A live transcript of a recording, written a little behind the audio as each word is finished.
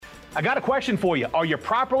I got a question for you. Are you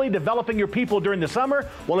properly developing your people during the summer?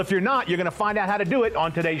 Well, if you're not, you're going to find out how to do it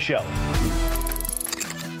on today's show.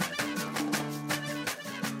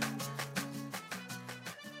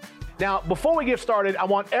 Now, before we get started, I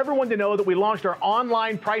want everyone to know that we launched our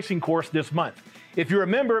online pricing course this month. If you're a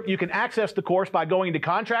member, you can access the course by going to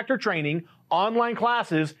Contractor Training, Online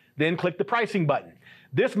Classes, then click the pricing button.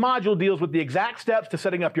 This module deals with the exact steps to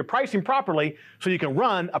setting up your pricing properly so you can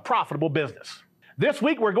run a profitable business. This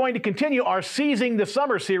week, we're going to continue our Seizing the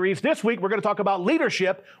Summer series. This week, we're going to talk about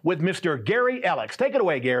leadership with Mr. Gary Alex. Take it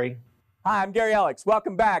away, Gary. Hi, I'm Gary Alex.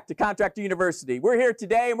 Welcome back to Contractor University. We're here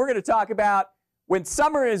today, and we're going to talk about when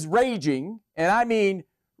summer is raging, and I mean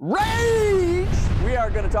rage, we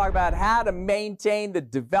are going to talk about how to maintain the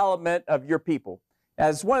development of your people.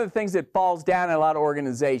 As one of the things that falls down in a lot of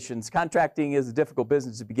organizations, contracting is a difficult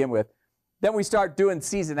business to begin with. Then we start doing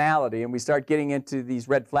seasonality, and we start getting into these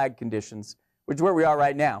red flag conditions, which is where we are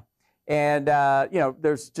right now. And,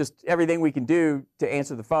 there's just everything we can do to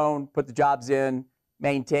answer the phone, put the jobs in,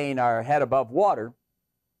 maintain our head above water,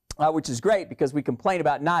 which is great because we complain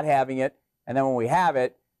about not having it. And then when we have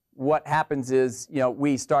it, what happens is,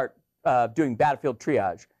 we start doing battlefield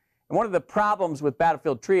triage. And one of the problems with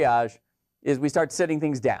battlefield triage is we start setting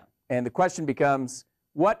things down. And the question becomes,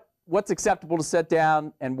 what's acceptable to set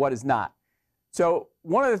down and what is not? So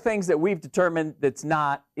one of the things that we've determined that's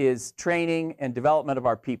not is training and development of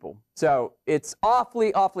our people. So it's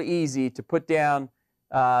awfully, awfully easy to put down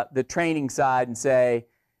the training side and say,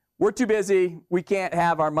 we're too busy, we can't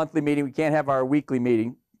have our monthly meeting, we can't have our weekly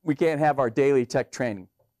meeting, we can't have our daily tech training.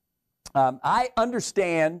 I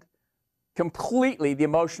understand completely the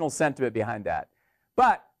emotional sentiment behind that.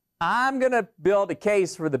 But I'm going to build a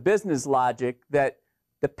case for the business logic that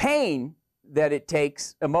the pain that it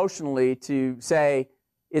takes emotionally to say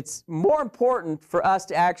it's more important for us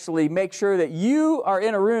to actually make sure that you are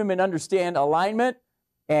in a room and understand alignment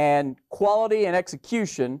and quality and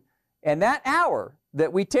execution. And that hour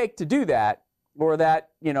that we take to do that, or that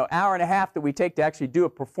hour and a half that we take to actually do a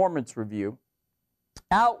performance review,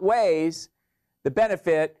 outweighs the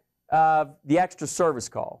benefit of the extra service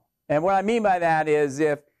call. And what I mean by that is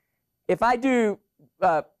if I do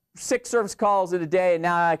 6 service calls in a day and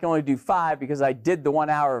now I can only do 5 because I did the 1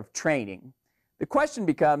 hour of training, the question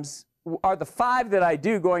becomes, are the 5 that I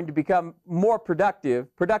do going to become more productive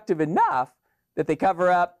enough that they cover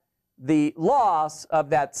up the loss of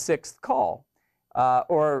that 6th call?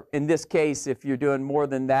 Or in this case, if you're doing more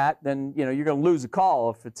than that, then you're going to lose a call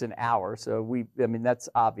if it's an hour. So that's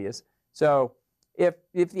obvious. So if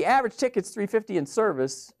the average ticket's $350 in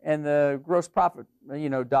service and the gross profit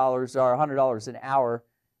dollars are $100 an hour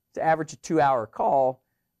to average a 2-hour call,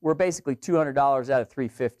 we're basically $200 out of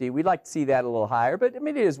 $350. We'd like to see that a little higher, but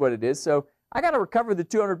it is what it is. So I got to recover the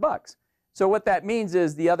 $200. So what that means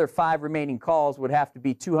is the other 5 remaining calls would have to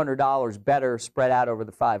be $200 better spread out over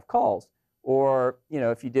the 5 calls. Or,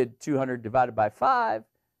 if you did 200 divided by 5,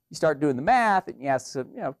 you start doing the math and you ask,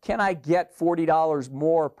 can I get $40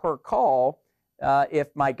 more per call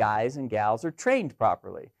if my guys and gals are trained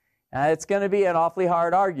properly? It's going to be an awfully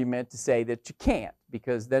hard argument to say that you can't,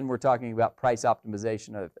 because then we're talking about price optimization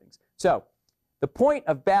and other things. So the point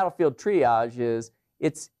of battlefield triage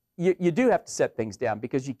is you do have to set things down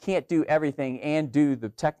because you can't do everything and do the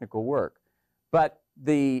technical work. But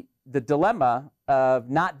the dilemma of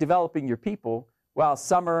not developing your people while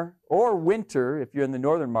summer or winter, if you're in the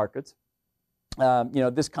northern markets,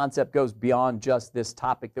 this concept goes beyond just this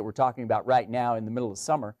topic that we're talking about right now in the middle of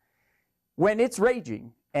summer. When it's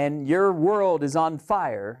raging and your world is on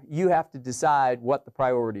fire, you have to decide what the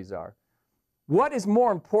priorities are. What is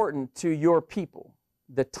more important to your people?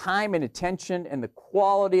 The time and attention and the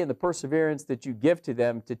quality and the perseverance that you give to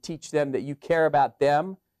them to teach them that you care about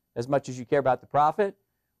them as much as you care about the profit?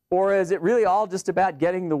 Or is it really all just about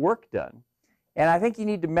getting the work done? And I think you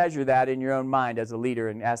need to measure that in your own mind as a leader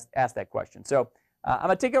and ask that question. So I'm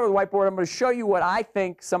going to take over the whiteboard. I'm going to show you what I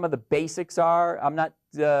think some of the basics are. I'm not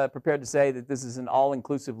prepared to say that this is an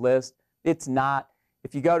all-inclusive list. It's not.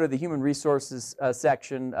 If you go to the Human Resources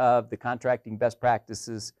section of the Contracting Best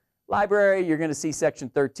Practices library, you're going to see Section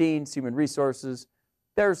 13, Human Resources.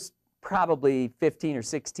 There's probably 15 or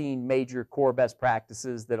 16 major core best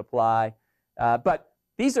practices that apply. But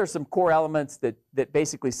these are some core elements that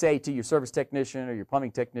basically say to your service technician or your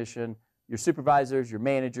plumbing technician, your supervisors, your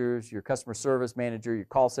managers, your customer service manager, your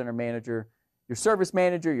call center manager, your service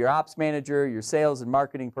manager, your ops manager, your sales and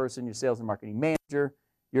marketing person, your sales and marketing manager,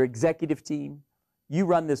 your executive team. You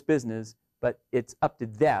run this business, but it's up to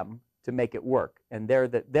them to make it work. And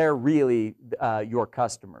they're really your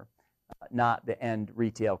customer, not the end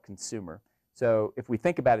retail consumer. So if we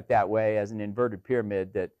think about it that way as an inverted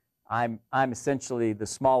pyramid, that I'm essentially the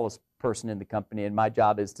smallest person in the company, and my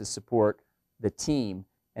job is to support the team,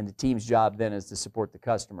 and the team's job then is to support the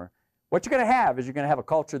customer. What you're going to have is you're going to have a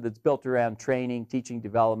culture that's built around training, teaching,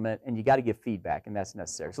 development, and you got to give feedback, and that's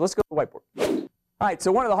necessary. So let's go to the whiteboard. All right,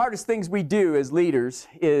 so one of the hardest things we do as leaders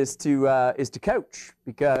is to coach,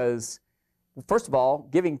 because first of all,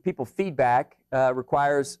 giving people feedback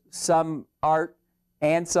requires some art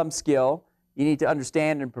and some skill. You need to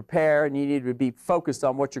understand and prepare, and you need to be focused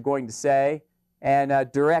on what you're going to say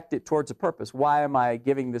and direct it towards a purpose. Why am I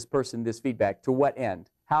giving this person this feedback? To what end?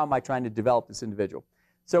 How am I trying to develop this individual?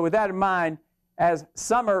 So with that in mind, as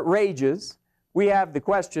summer rages, we have the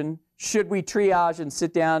question, should we triage and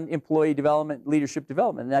sit down employee development, leadership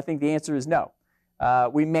development? And I think the answer is no.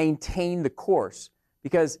 We maintain the course,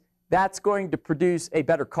 because that's going to produce a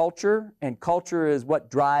better culture, and culture is what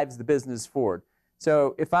drives the business forward.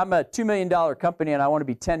 So if I'm a $2 million company and I want to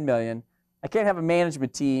be $10 million, I can't have a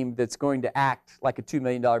management team that's going to act like a $2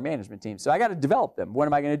 million management team. So I got to develop them. When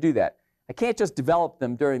am I going to do that? I can't just develop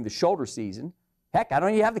them during the shoulder season. Heck, I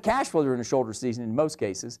don't even have the cash flow during the shoulder season in most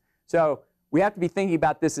cases. So we have to be thinking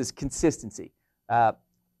about this as consistency.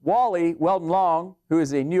 Wally Weldon Long, who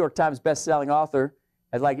is a New York Times best-selling author,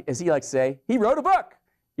 as he likes to say, he wrote a book.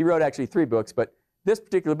 He wrote actually 3 books, but this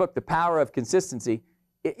particular book, The Power of Consistency,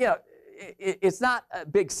 it's not a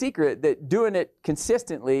big secret that doing it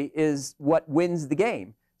consistently is what wins the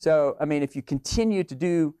game. So, I mean, if you continue to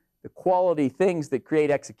do the quality things that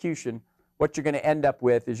create execution, what you're going to end up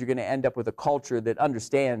with is you're going to end up with a culture that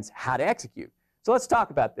understands how to execute. So let's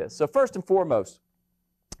talk about this. So first and foremost,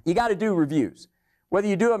 you got to do reviews. Whether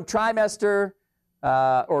you do them trimester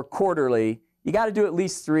or quarterly, you got to do at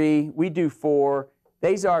least 3. We do 4.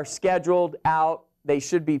 These are scheduled out. They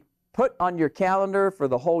should be put on your calendar for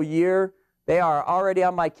the whole year. They are already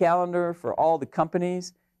on my calendar for all the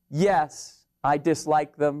companies. Yes, I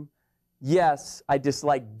dislike them. Yes, I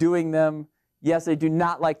dislike doing them. Yes, I do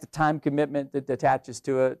not like the time commitment that attaches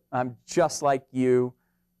to it. I'm just like you.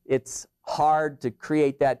 It's hard to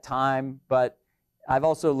create that time, but I've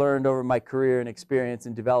also learned over my career and experience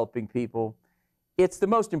in developing people, it's the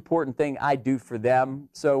most important thing I do for them.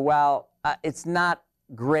 So while it's not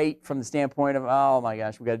great from the standpoint of, oh my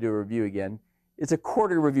gosh, we got to do a review again, it's a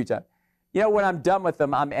quarterly review time. You know, when I'm done with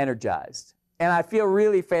them, I'm energized. And I feel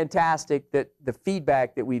really fantastic that the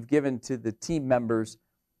feedback that we've given to the team members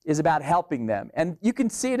is about helping them. And you can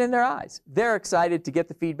see it in their eyes. They're excited to get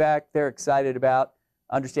the feedback. They're excited about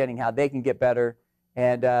understanding how they can get better.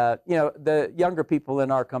 And, you know, the younger people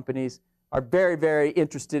in our companies are very, very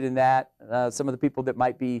interested in that. Some of the people that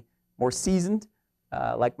might be more seasoned,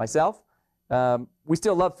 like myself. We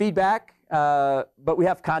still love feedback, but we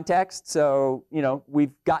have context. So, you know,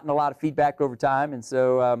 we've gotten a lot of feedback over time. And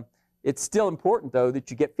so it's still important, though, that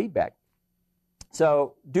you get feedback.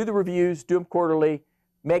 So do the reviews, do them quarterly,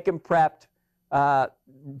 make them prepped.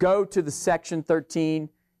 Go to the section 13,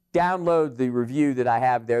 download the review that I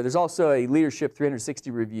have there. There's also a Leadership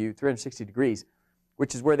 360 review, 360 degrees,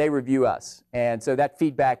 which is where they review us. And so that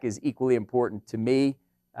feedback is equally important to me.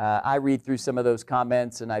 I read through some of those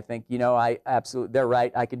comments, and I think, you know, they're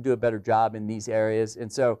right. I can do a better job in these areas.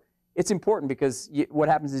 And so it's important because what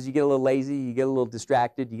happens is you get a little lazy, you get a little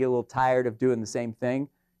distracted, you get a little tired of doing the same thing.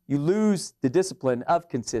 You lose the discipline of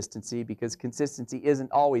consistency because consistency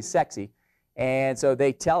isn't always sexy. And so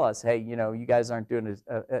they tell us, hey, you know, you guys aren't doing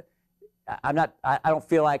it. I don't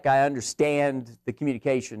feel like I understand the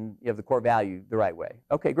communication of the core value the right way.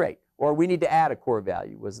 Okay, great. Or we need to add a core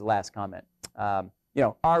value was the last comment. You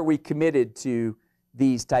know, are we committed to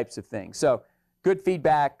these types of things? So good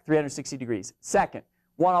feedback, 360 degrees. Second,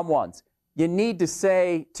 one-on-ones. You need to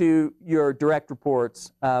say to your direct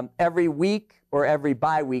reports every week or every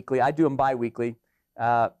bi-weekly. I do them bi-weekly,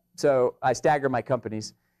 so I stagger my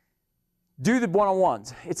companies. Do the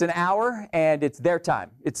one-on-ones. It's an hour, and it's their time.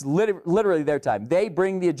 It's literally their time. They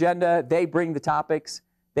bring the agenda. They bring the topics.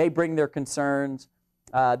 They bring their concerns.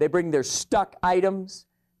 They bring their stuck items.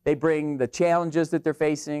 They bring the challenges that they're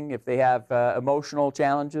facing, if they have emotional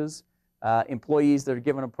challenges, employees that are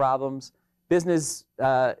giving them problems, business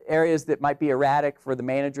areas that might be erratic for the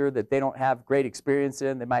manager that they don't have great experience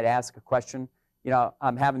in. They might ask a question, you know,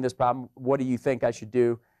 I'm having this problem. What do you think I should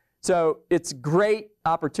do? So it's great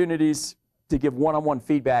opportunities to give one-on-one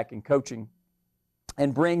feedback and coaching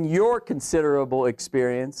and bring your considerable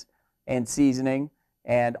experience and seasoning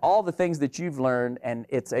and all the things that you've learned, and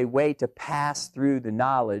it's a way to pass through the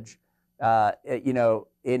knowledge, you know,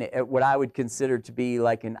 in what I would consider to be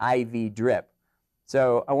like an IV drip.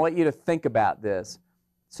 So I want you to think about this.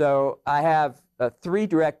 So I have 3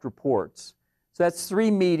 direct reports. So that's 3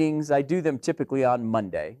 meetings. I do them typically on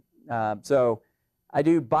Monday. So I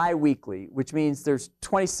do bi-weekly, which means there's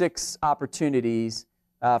 26 opportunities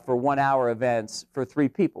for 1-hour events for 3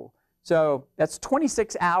 people. So that's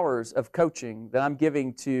 26 hours of coaching that I'm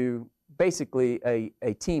giving to basically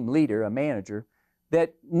a team leader, a manager,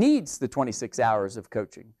 that needs the 26 hours of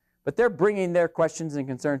coaching. But they're bringing their questions and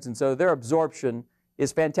concerns, and so their absorption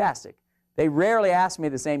is fantastic. They rarely ask me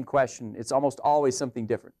the same question. It's almost always something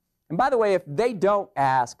different. And by the way, if they don't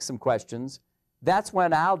ask some questions, that's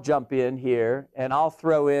when I'll jump in here and I'll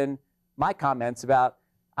throw in my comments about,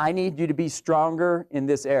 I need you to be stronger in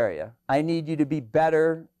this area. I need you to be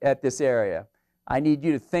better at this area. I need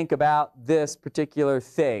you to think about this particular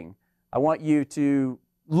thing. I want you to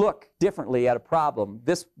look differently at a problem.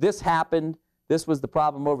 This happened. This was the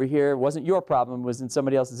problem over here. It wasn't your problem. It was in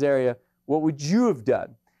somebody else's area. What would you have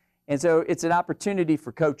done? And so it's an opportunity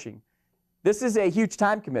for coaching. This is a huge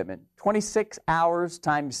time commitment. 26 hours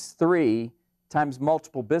times 3 times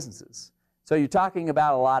multiple businesses. So you're talking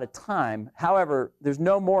about a lot of time. However, there's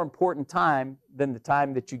no more important time than the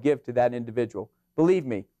time that you give to that individual. Believe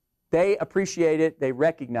me, they appreciate it, they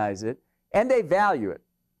recognize it, and they value it.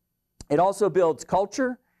 It also builds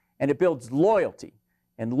culture, and it builds loyalty.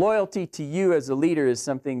 And loyalty to you as a leader is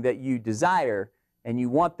something that you desire, and you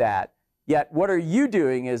want that. Yet, what are you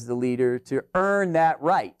doing as the leader to earn that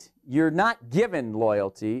right? You're not given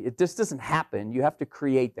loyalty. It just doesn't happen. You have to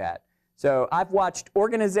create that. So I've watched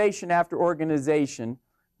organization after organization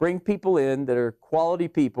bring people in that are quality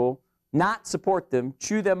people, not support them,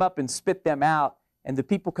 chew them up and spit them out, and the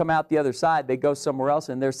people come out the other side, they go somewhere else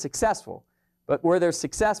and they're successful. But where they're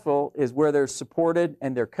successful is where they're supported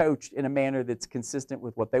and they're coached in a manner that's consistent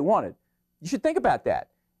with what they wanted. You should think about that.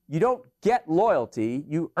 You don't get loyalty,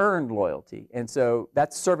 you earn loyalty. And so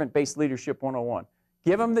that's servant-based leadership 101.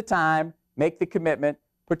 Give them the time, make the commitment,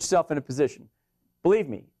 put yourself in a position. Believe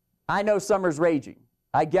me, I know summer's raging.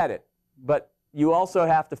 I get it. But you also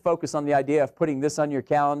have to focus on the idea of putting this on your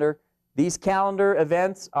calendar. These calendar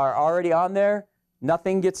events are already on there.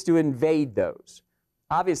 Nothing gets to invade those.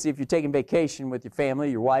 Obviously, if you're taking vacation with your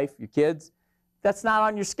family, your wife, your kids, that's not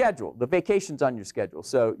on your schedule. The vacation's on your schedule.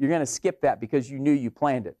 So you're going to skip that because you knew you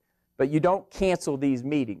planned it. But you don't cancel these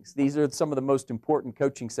meetings. These are some of the most important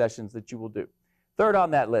coaching sessions that you will do. Third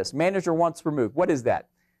on that list, manager once removed. What is that?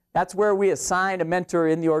 That's where we assign a mentor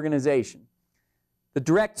in the organization. The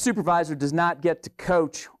direct supervisor does not get to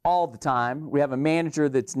coach all the time. We have a manager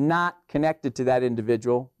that's not connected to that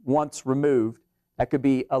individual once removed. That could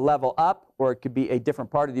be a level up or it could be a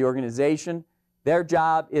different part of the organization. Their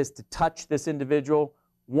job is to touch this individual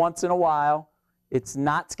once in a while. It's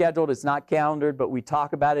not scheduled, it's not calendared, but we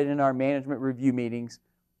talk about it in our management review meetings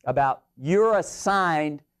about you're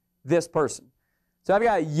assigned this person. So I've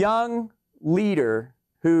got a young leader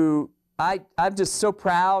who I'm just so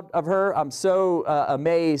proud of her. I'm so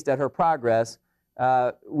amazed at her progress.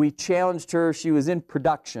 We challenged her. She was in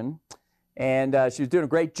production, and she was doing a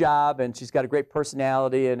great job, and she's got a great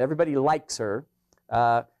personality, and everybody likes her.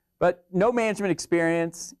 But no management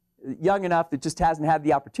experience, young enough that just hasn't had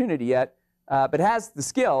the opportunity yet, but has the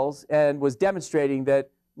skills and was demonstrating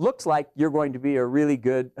that looks like you're going to be a really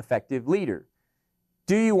good, effective leader.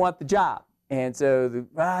 Do you want the job? And so,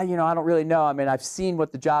 I don't really know. I mean, I've seen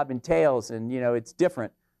what the job entails, and, it's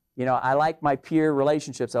different. I like my peer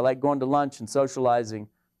relationships. I like going to lunch and socializing.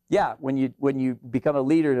 Yeah, when you become a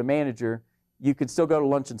leader and a manager, you can still go to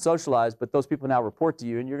lunch and socialize, but those people now report to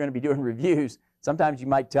you, and you're going to be doing reviews. Sometimes you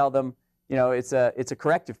might tell them, it's a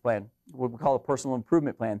corrective plan, what we call a personal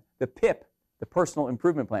improvement plan. The PIP, the personal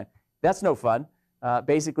improvement plan. That's no fun.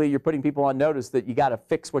 Basically, you're putting people on notice that you got to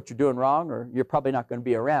fix what you're doing wrong, or you're probably not going to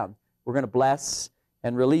be around. We're going to bless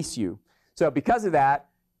and release you. So because of that,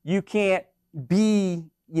 you can't be,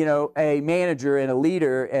 a manager and a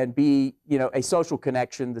leader and be, a social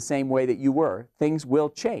connection the same way that you were. Things will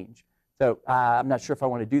change. So I'm not sure if I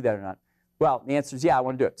want to do that or not. Well, the answer is yeah, I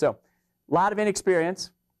want to do it. So a lot of inexperience,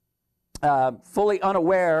 fully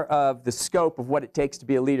unaware of the scope of what it takes to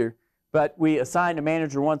be a leader. But we assigned a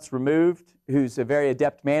manager once removed who's a very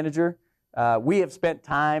adept manager. We have spent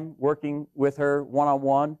time working with her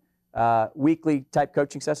one-on-one. Weekly type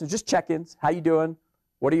coaching sessions, just check-ins. How you doing?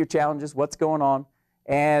 What are your challenges? What's going on?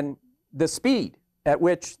 And the speed at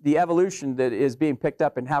which the evolution that is being picked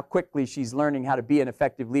up and how quickly she's learning how to be an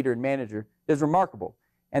effective leader and manager is remarkable.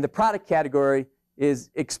 And the product category is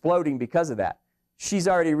exploding because of that. She's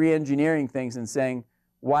already re-engineering things and saying,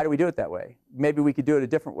 why do we do it that way? Maybe we could do it a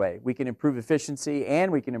different way. We can improve efficiency and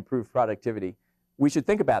we can improve productivity. We should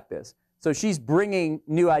think about this. So she's bringing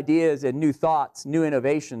new ideas and new thoughts, new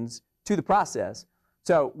innovations to the process.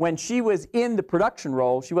 So when she was in the production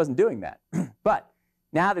role, she wasn't doing that. But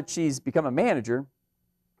now that she's become a manager,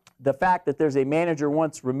 the fact that there's a manager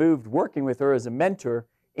once removed working with her as a mentor,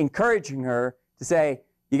 encouraging her to say,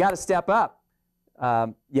 you got to step up.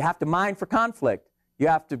 You have to mind for conflict. You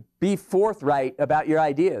have to be forthright about your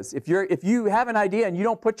ideas. If you have an idea and you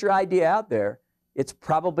don't put your idea out there, it's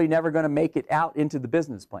probably never going to make it out into the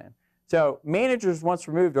business plan. So managers once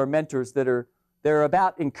removed are mentors that are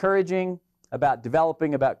about encouraging, about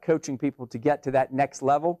developing, about coaching people to get to that next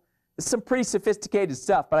level. It's some pretty sophisticated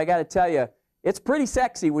stuff, but I got to tell you, it's pretty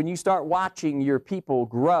sexy when you start watching your people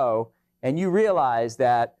grow and you realize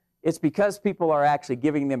that it's because people are actually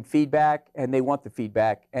giving them feedback and they want the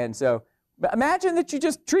feedback. And so imagine that you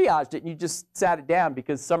just triaged it and you just sat it down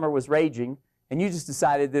because summer was raging and you just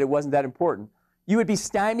decided that it wasn't that important. You would be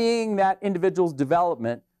stymieing that individual's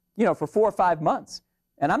development, for 4 or 5 months.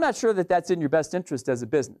 And I'm not sure that that's in your best interest as a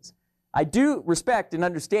business. I do respect and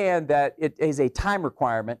understand that it is a time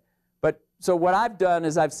requirement. So what I've done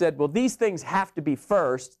is I've said, well, these things have to be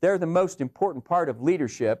first. They're the most important part of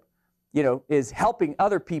leadership, is helping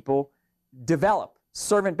other people develop.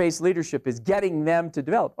 Servant-based leadership is getting them to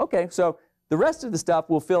develop. Okay, so the rest of the stuff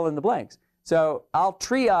will fill in the blanks. So I'll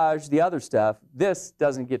triage the other stuff. This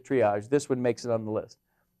doesn't get triaged. This one makes it on the list.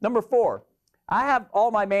 Number 4, I have all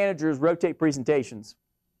my managers rotate presentations.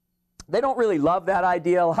 They don't really love that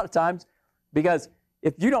idea a lot of times because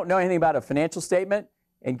if you don't know anything about a financial statement,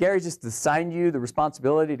 and Gary just assigned you the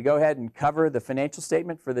responsibility to go ahead and cover the financial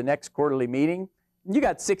statement for the next quarterly meeting, and you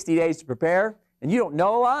got 60 days to prepare, and you don't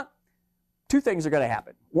know a lot, 2 things are going to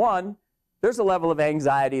happen. 1, there's a level of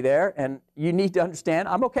anxiety there, and you need to understand,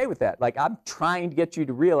 I'm okay with that. Like, I'm trying to get you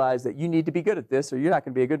to realize that you need to be good at this or you're not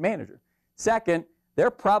going to be a good manager. Second,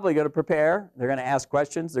 they're probably going to prepare. They're going to ask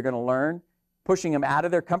questions. They're going to learn. Pushing them out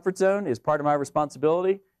of their comfort zone is part of my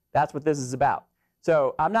responsibility. That's what this is about.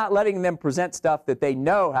 So I'm not letting them present stuff that they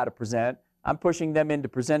know how to present. I'm pushing them into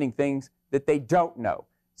presenting things that they don't know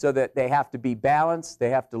so that they have to be balanced.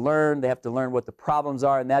 They have to learn. They have to learn what the problems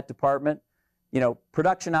are in that department.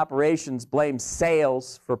 Production operations blames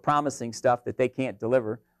sales for promising stuff that they can't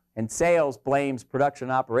deliver. And sales blames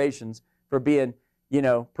production operations for being,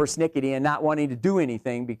 persnickety and not wanting to do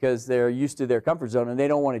anything because they're used to their comfort zone and they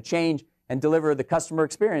don't want to change and deliver the customer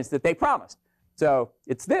experience that they promised. So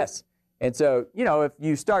it's this. And so, if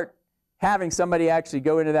you start having somebody actually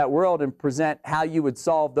go into that world and present how you would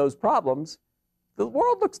solve those problems, the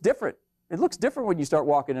world looks different. It looks different when you start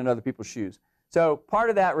walking in other people's shoes. So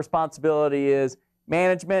part of that responsibility is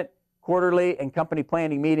management, quarterly, and company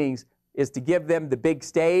planning meetings is to give them the big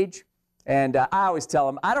stage. And I always tell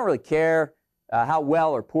them, I don't really care how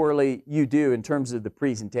well or poorly you do in terms of the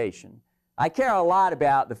presentation. I care a lot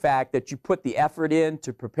about the fact that you put the effort in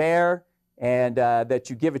to prepare and that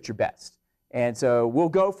you give it your best. And so we'll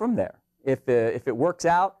go from there. If it works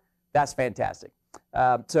out, that's fantastic.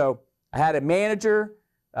 So I had a manager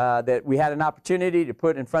that we had an opportunity to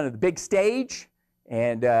put in front of the big stage,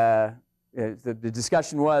 and the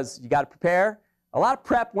discussion was you got to prepare. A lot of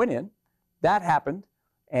prep went in. That happened.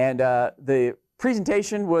 And the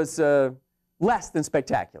presentation was less than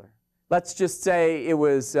spectacular. Let's just say it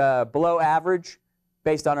was below average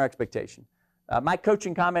based on our expectation. My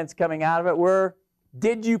coaching comments coming out of it were,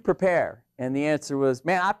 did you prepare? And the answer was,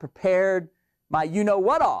 man, I prepared my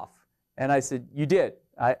you-know-what off. And I said, you did.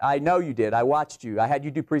 I know you did. I watched you. I had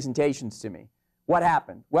you do presentations to me. What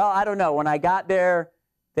happened? Well, I don't know. When I got there,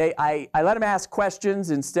 I let them ask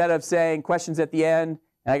questions instead of saying questions at the end,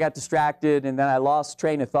 and I got distracted, and then I lost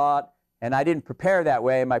train of thought, and I didn't prepare that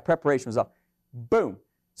way, and my preparation was off. Boom.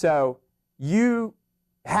 So you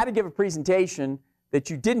had to give a presentation that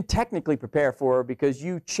you didn't technically prepare for because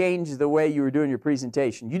you changed the way you were doing your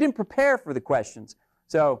presentation. You didn't prepare for the questions.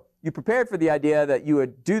 So you prepared for the idea that you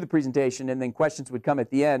would do the presentation and then questions would come at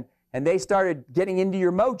the end, and they started getting into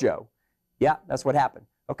your mojo. Yeah, that's what happened.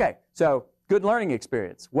 Okay, so good learning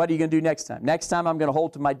experience. What are you going to do next time? Next time I'm going to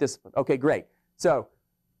hold to my discipline. Okay, great. So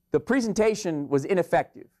the presentation was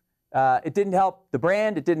ineffective. It didn't help the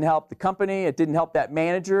brand. It didn't help the company. It didn't help that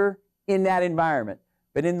manager in that environment.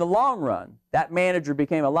 But in the long run, that manager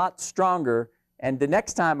became a lot stronger, and the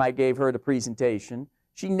next time I gave her the presentation,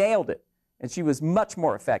 she nailed it, and she was much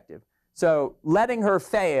more effective. So letting her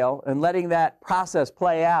fail and letting that process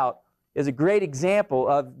play out is a great example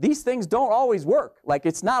of these things don't always work. Like,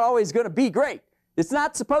 it's not always going to be great. It's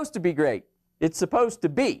not supposed to be great. It's supposed to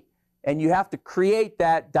be. And you have to create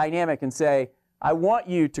that dynamic and say, I want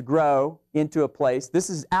you to grow into a place. This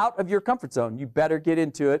is out of your comfort zone. You better get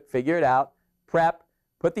into it, figure it out, prep,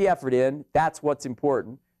 put the effort in. That's what's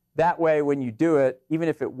important. That way, when you do it, even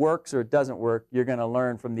if it works or it doesn't work, you're going to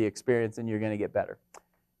learn from the experience and you're going to get better.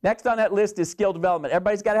 Next on that list is skill development.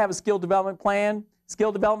 Everybody's got to have a skill development plan.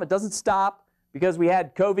 Skill development doesn't stop because we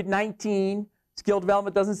had COVID-19. Skill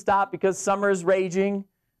development doesn't stop because summer is raging.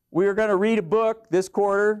 We're going to read a book this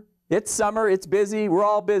quarter. It's summer. It's busy. We're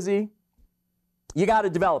all busy. You got to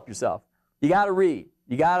develop yourself. You got to read.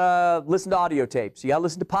 You got to listen to audio tapes. You got to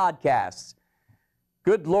listen to podcasts.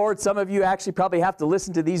 Good Lord, some of you actually probably have to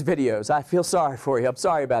listen to these videos. I feel sorry for you. I'm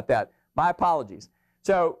sorry about that. My apologies.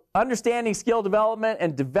 So understanding skill development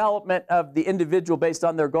and development of the individual based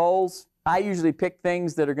on their goals, I usually pick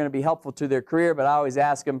things that are going to be helpful to their career, but I always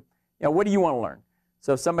ask them, what do you want to learn?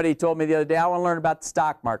 So somebody told me the other day, I want to learn about the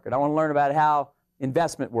stock market. I want to learn about how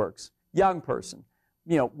investment works. Young person.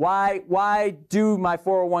 Why do my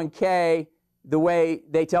 401k the way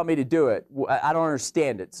they tell me to do it? I don't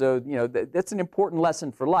understand it. So, that's an important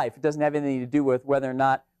lesson for life. It doesn't have anything to do with whether or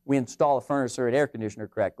not we install a furnace or an air conditioner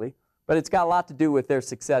correctly, but it's got a lot to do with their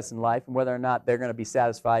success in life and whether or not they're going to be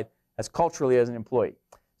satisfied as culturally as an employee.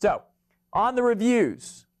 So, on the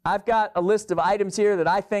reviews, I've got a list of items here that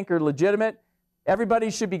I think are legitimate.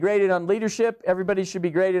 Everybody should be graded on leadership. Everybody should be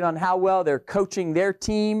graded on how well they're coaching their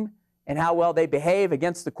team and how well they behave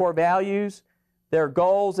against the core values. Their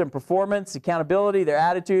goals and performance, accountability, their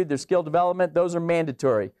attitude, their skill development, those are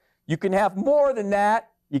mandatory. You can have more than that.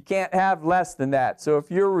 You can't have less than that. So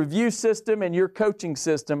if your review system and your coaching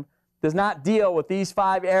system does not deal with these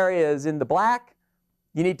 5 areas in the black,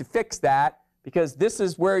 you need to fix that, because this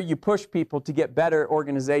is where you push people to get better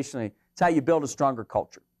organizationally. It's how you build a stronger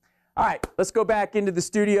culture. All right, let's go back into the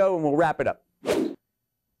studio and we'll wrap it up.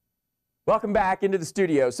 Welcome back into the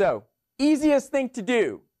studio. So, easiest thing to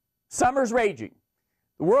do. Summer's raging.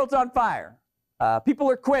 The world's on fire. People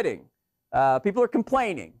are quitting. People are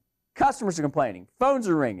complaining. Customers are complaining. Phones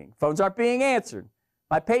are ringing. Phones aren't being answered.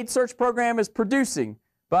 My paid search program is producing,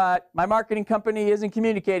 but my marketing company isn't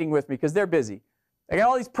communicating with me because they're busy. I got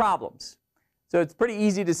all these problems. So it's pretty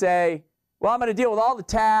easy to say, well, I'm going to deal with all the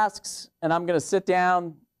tasks, and I'm going to sit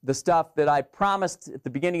down the stuff that I promised at the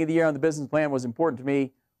beginning of the year on the business plan was important to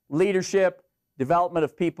me: leadership, development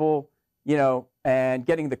of people, and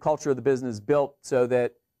getting the culture of the business built so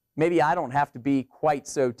that maybe I don't have to be quite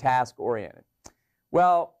so task-oriented.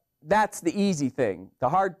 Well, that's the easy thing. The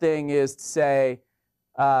hard thing is to say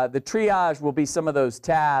the triage will be some of those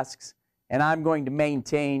tasks, and I'm going to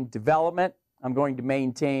maintain development. I'm going to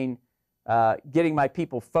maintain getting my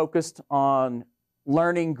people focused on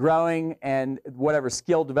learning, growing, and whatever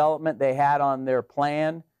skill development they had on their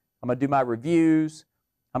plan. I'm going to do my reviews.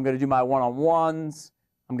 I'm going to do my one-on-ones.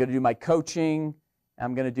 I'm going to do my coaching.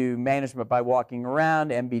 I'm going to do management by walking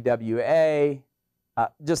around, MBWA.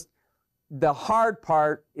 Just the hard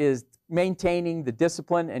part is maintaining the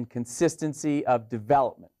discipline and consistency of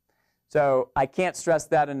development. So I can't stress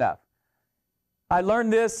that enough. I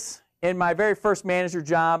learned this in my very first manager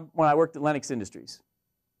job when I worked at Lennox Industries.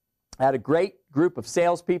 I had a great group of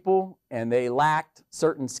salespeople, and they lacked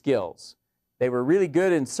certain skills. They were really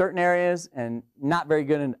good in certain areas and not very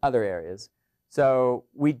good in other areas. So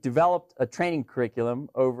we developed a training curriculum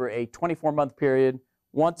over a 24-month period,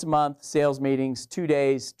 once a month, sales meetings, 2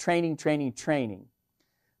 days, training.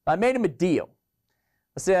 I made them a deal.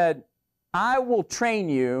 I said, I will train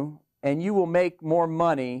you, and you will make more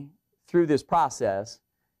money through this process,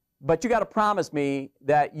 but you got to promise me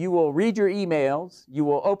that you will read your emails, you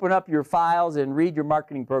will open up your files and read your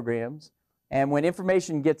marketing programs, and when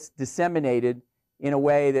information gets disseminated in a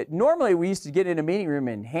way that normally we used to get in a meeting room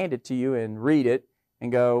and hand it to you and read it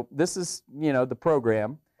and go, this is, the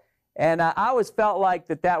program. And I always felt like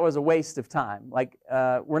that was a waste of time. Like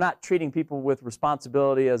we're not treating people with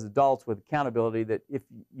responsibility as adults with accountability, that if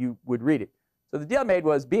you would read it. So the deal I made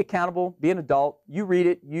was be accountable, be an adult, you read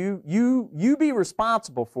it, you be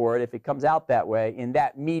responsible for it if it comes out that way in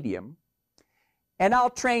that medium, and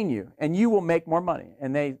I'll train you, and you will make more money.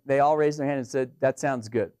 And they all raised their hand and said, that sounds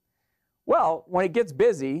good. Well, when it gets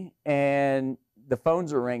busy and the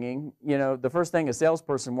phones are ringing, the first thing a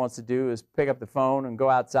salesperson wants to do is pick up the phone and go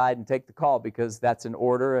outside and take the call, because that's an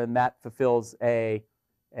order and that fulfills a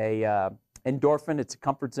endorphin. It's a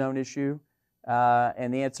comfort zone issue.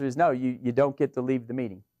 And the answer is no, you don't get to leave the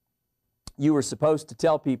meeting. You were supposed to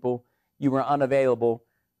tell people you were unavailable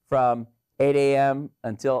from 8 a.m.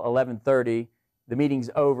 until 11:30. The meeting's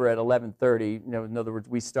over at 11:30. In other words,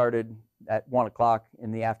 we started at 1 o'clock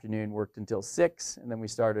in the afternoon, worked until 6, and then we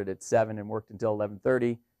started at 7 and worked until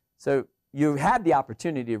 11:30. So you had the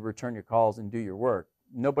opportunity to return your calls and do your work.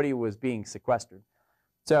 Nobody was being sequestered.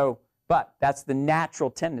 But that's the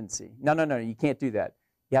natural tendency. No, you can't do that.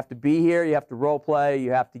 You have to be here, you have to role play,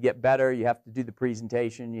 you have to get better, you have to do the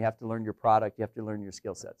presentation, you have to learn your product, you have to learn your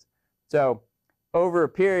skill sets. So over a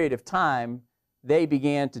period of time, they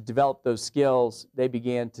began to develop those skills, they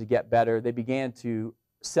began to get better, they began to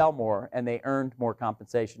sell more, and they earned more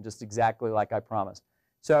compensation, just exactly like I promised.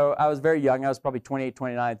 So I was very young. I was probably 28,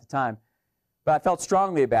 29 at the time. But I felt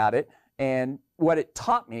strongly about it. And what it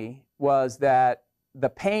taught me was that the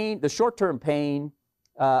pain, the short-term pain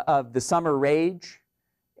of the summer rage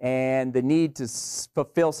and the need to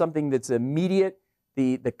fulfill something that's immediate,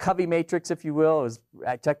 the Covey matrix, if you will, was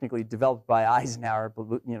technically developed by Eisenhower,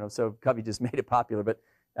 so Covey just made it popular. But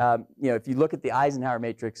if you look at the Eisenhower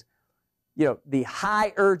matrix, the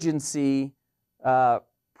high urgency,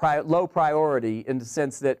 low priority, in the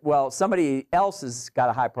sense that, well, somebody else has got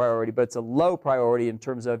a high priority, but it's a low priority in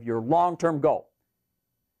terms of your long-term goal.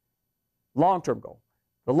 Long-term goal.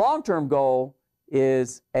 The long-term goal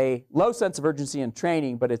is a low sense of urgency and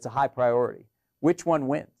training, but it's a high priority. Which one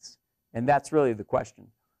wins? And that's really the question.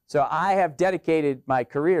 So I have dedicated my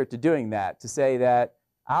career to doing that, to say that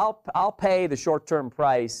I'll pay the short-term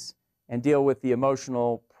price and deal with the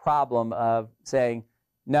emotional problem of saying,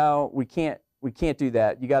 no, we can't do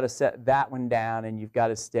that. You got to set that one down, and you've got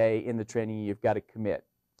to stay in the training. You've got to commit.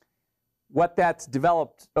 What that's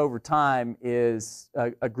developed over time is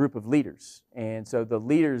a group of leaders. And so the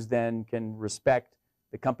leaders then can respect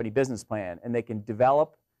the company business plan, and they can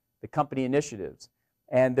develop the company initiatives.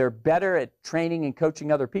 And they're better at training and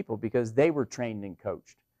coaching other people because they were trained and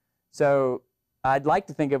coached. So I'd like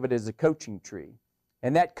to think of it as a coaching tree.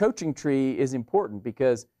 And that coaching tree is important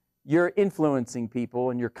because you're influencing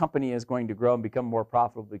people, and your company is going to grow and become more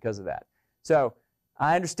profitable because of that. So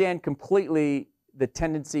I understand completely the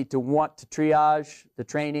tendency to want to triage the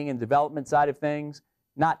training and development side of things,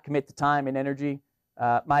 not commit the time and energy.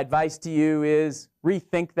 My advice to you is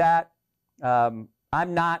rethink that.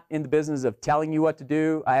 I'm not in the business of telling you what to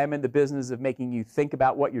do. I am in the business of making you think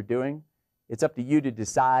about what you're doing. It's up to you to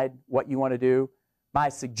decide what you want to do. My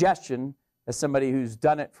suggestion, as somebody who's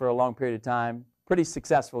done it for a long period of time, pretty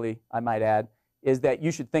successfully, I might add, is that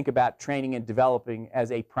you should think about training and developing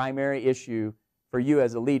as a primary issue for you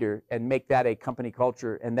as a leader and make that a company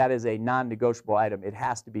culture, and that is a non-negotiable item. It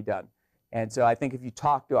has to be done. And so I think if you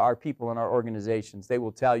talk to our people in our organizations, they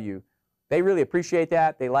will tell you they really appreciate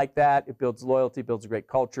that. They like that. It builds loyalty, builds a great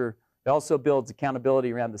culture. It also builds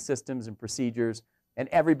accountability around the systems and procedures, and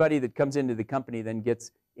everybody that comes into the company then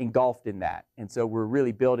gets engulfed in that. And so we're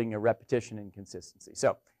really building a repetition and consistency.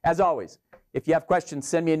 So as always, if you have questions,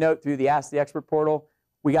 send me a note through the Ask the Expert portal.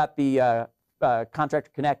 We got the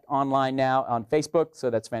Contractor Connect online now on Facebook, so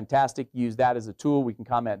that's fantastic. Use that as a tool. We can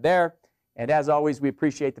comment there. And as always, we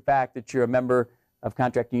appreciate the fact that you're a member of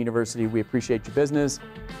Contracting University. We appreciate your business.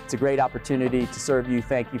 It's a great opportunity to serve you.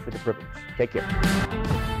 Thank you for the privilege. Take care.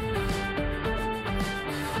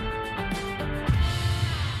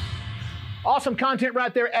 Awesome content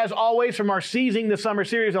right there, as always, from our Seizing the Summer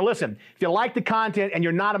series. Now listen, if you like the content and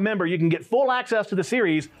you're not a member, you can get full access to the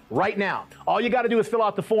series right now. All you got to do is fill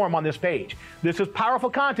out the form on this page. This is powerful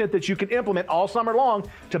content that you can implement all summer long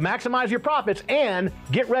to maximize your profits and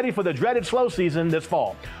get ready for the dreaded slow season this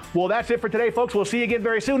fall. Well, that's it for today, folks. We'll see you again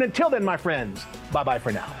very soon. Until then, my friends, bye-bye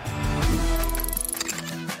for now.